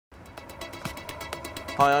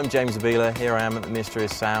Hi, I'm James Zabiela. Here I am at the Mystery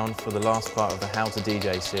of Sound for the last part of the How to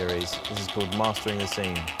DJ series. This is called Mastering the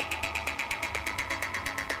Scene.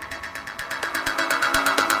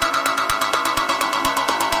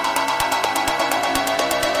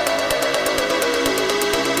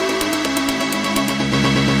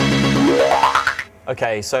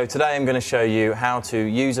 Okay, so today I'm going to show you how to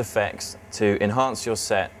use effects to enhance your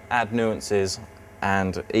set, add nuances,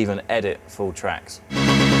 and even edit full tracks.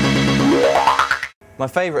 My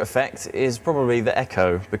favourite effect is probably the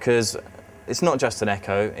echo, because it's not just an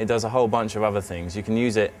echo, it does a whole bunch of other things. You can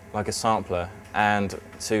use it like a sampler and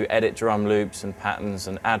to edit drum loops and patterns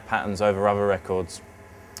and add patterns over other records.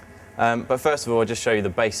 But first of all, I'll just show you the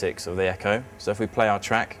basics of the echo. So if we play our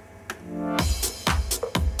track,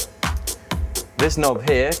 this knob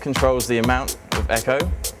here controls the amount of echo.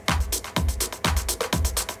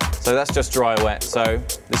 So that's just dry wet. So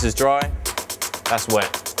this is dry, that's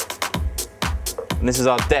wet. And this is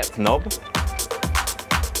our depth knob.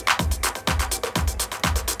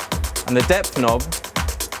 And the depth knob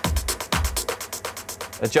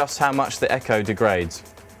adjusts how much the echo degrades.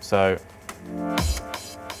 So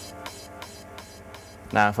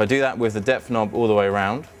now if I do that with the depth knob all the way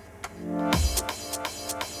around,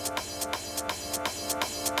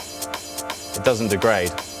 it doesn't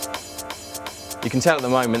degrade. You can tell at the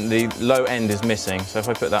moment the low end is missing, so if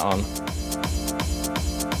I put that on,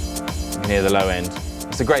 you can hear the low end.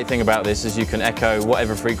 It's the great thing about this is you can echo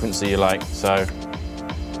whatever frequency you like, so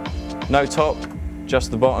no top,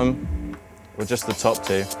 just the bottom, or just the top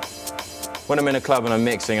two. When I'm in a club and I'm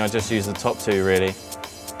mixing, I just use the top two really,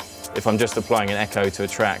 if I'm just applying an echo to a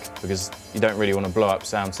track, because you don't really want to blow up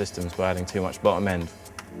sound systems by adding too much bottom end.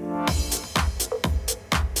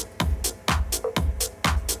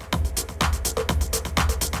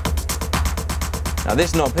 Now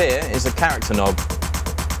this knob here is a character knob,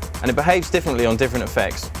 and it behaves differently on different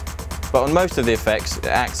effects, but on most of the effects it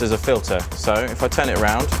acts as a filter. So if I turn it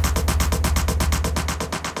around,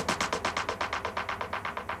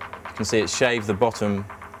 you can see it shaves the bottom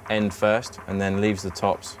end first and then leaves the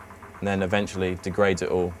tops and then eventually degrades it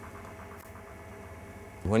all.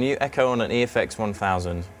 When you echo on an EFX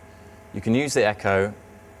 1000, you can use the echo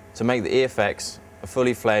to make the EFX a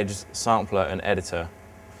fully fledged sampler and editor.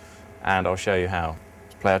 And I'll show you how.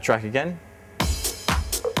 Let's play our track again.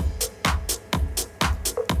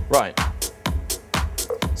 Right.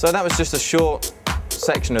 So that was just a short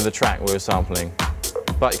section of the track we were sampling.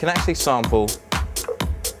 But you can actually sample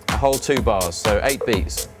a whole 2 bars, so 8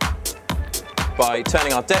 beats, by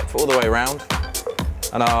turning our depth all the way around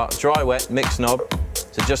and our dry wet mix knob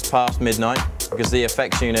to just past midnight, because the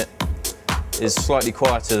effects unit is slightly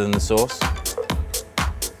quieter than the source.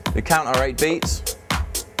 We count our 8 beats.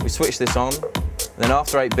 We switch this on, and then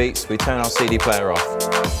after 8 beats, we turn our CD player off.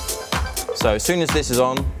 So as soon as this is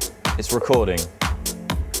on, it's recording.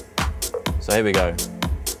 So here we go.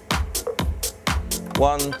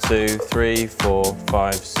 1, 2, 3, 4,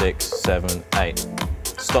 5, 6, 7, 8.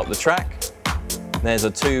 Stop the track. There's a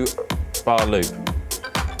 2-bar loop.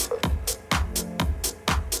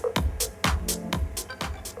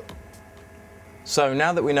 So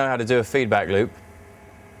now that we know how to do a feedback loop,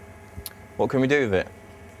 what can we do with it?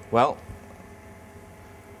 Well,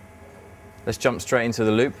 let's jump straight into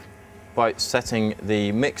the loop by setting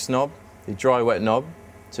the mix knob, the dry wet knob,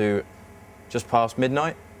 to just past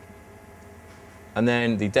midnight, and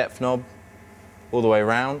then the depth knob all the way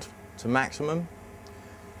around to maximum.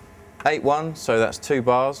 8-1, so that's 2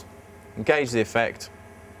 bars. Engage the effect,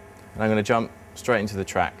 and I'm going to jump straight into the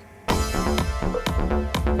track.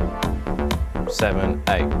 7,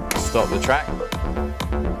 8. Stop the track.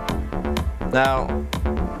 Now,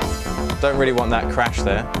 don't really want that crash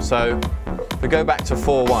there, so if we go back to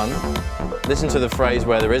 4-1, listen to the phrase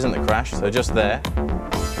where there isn't a crash, so just there.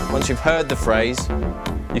 Once you've heard the phrase,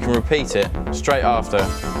 you can repeat it straight after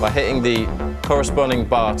by hitting the corresponding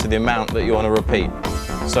bar to the amount that you want to repeat.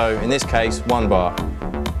 So in this case, 1 bar.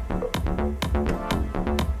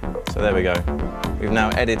 So there we go. We've now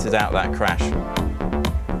edited out that crash.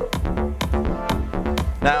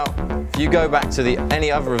 Now, if you go back to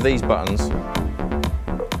any other of these buttons,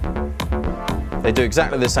 they do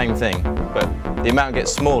exactly the same thing, but the amount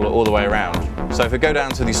gets smaller all the way around. So if we go down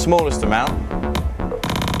to the smallest amount,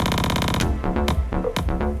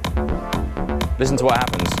 listen to what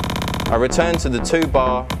happens. I return to the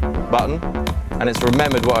 2-bar button, and it's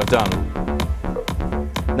remembered what I've done.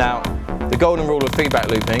 Now, the golden rule of feedback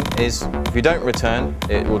looping is if you don't return,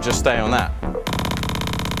 it will just stay on that.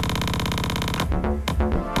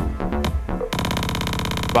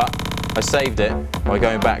 But I saved it by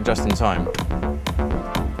going back just in time.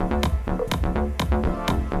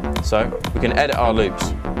 So we can edit our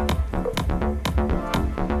loops.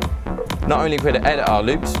 Not only can we edit our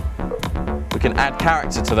loops, we can add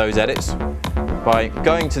character to those edits by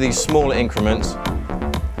going to these smaller increments,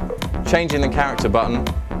 changing the character button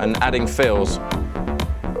and adding fills.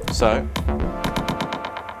 So,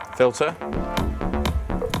 filter,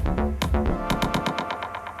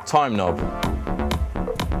 time knob.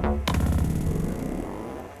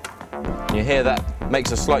 You hear that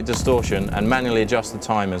makes a slight distortion, and manually adjust the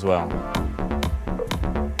time as well.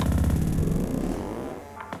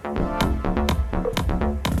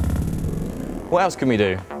 What else can we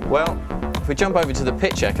do? Well, if we jump over to the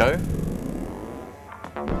pitch echo,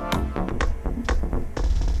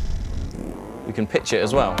 we can pitch it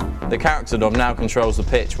as well. The character knob now controls the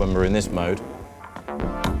pitch when we're in this mode.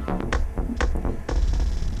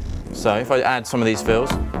 So if I add some of these fills,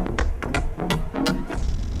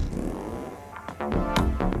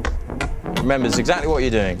 it remembers exactly what you're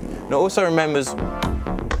doing. And it also remembers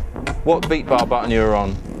what beat bar button you were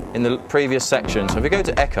on in the previous section. So if we go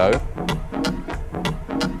to echo,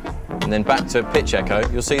 and then back to pitch echo,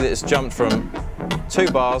 you'll see that it's jumped from 2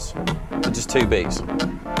 bars to just 2 beats.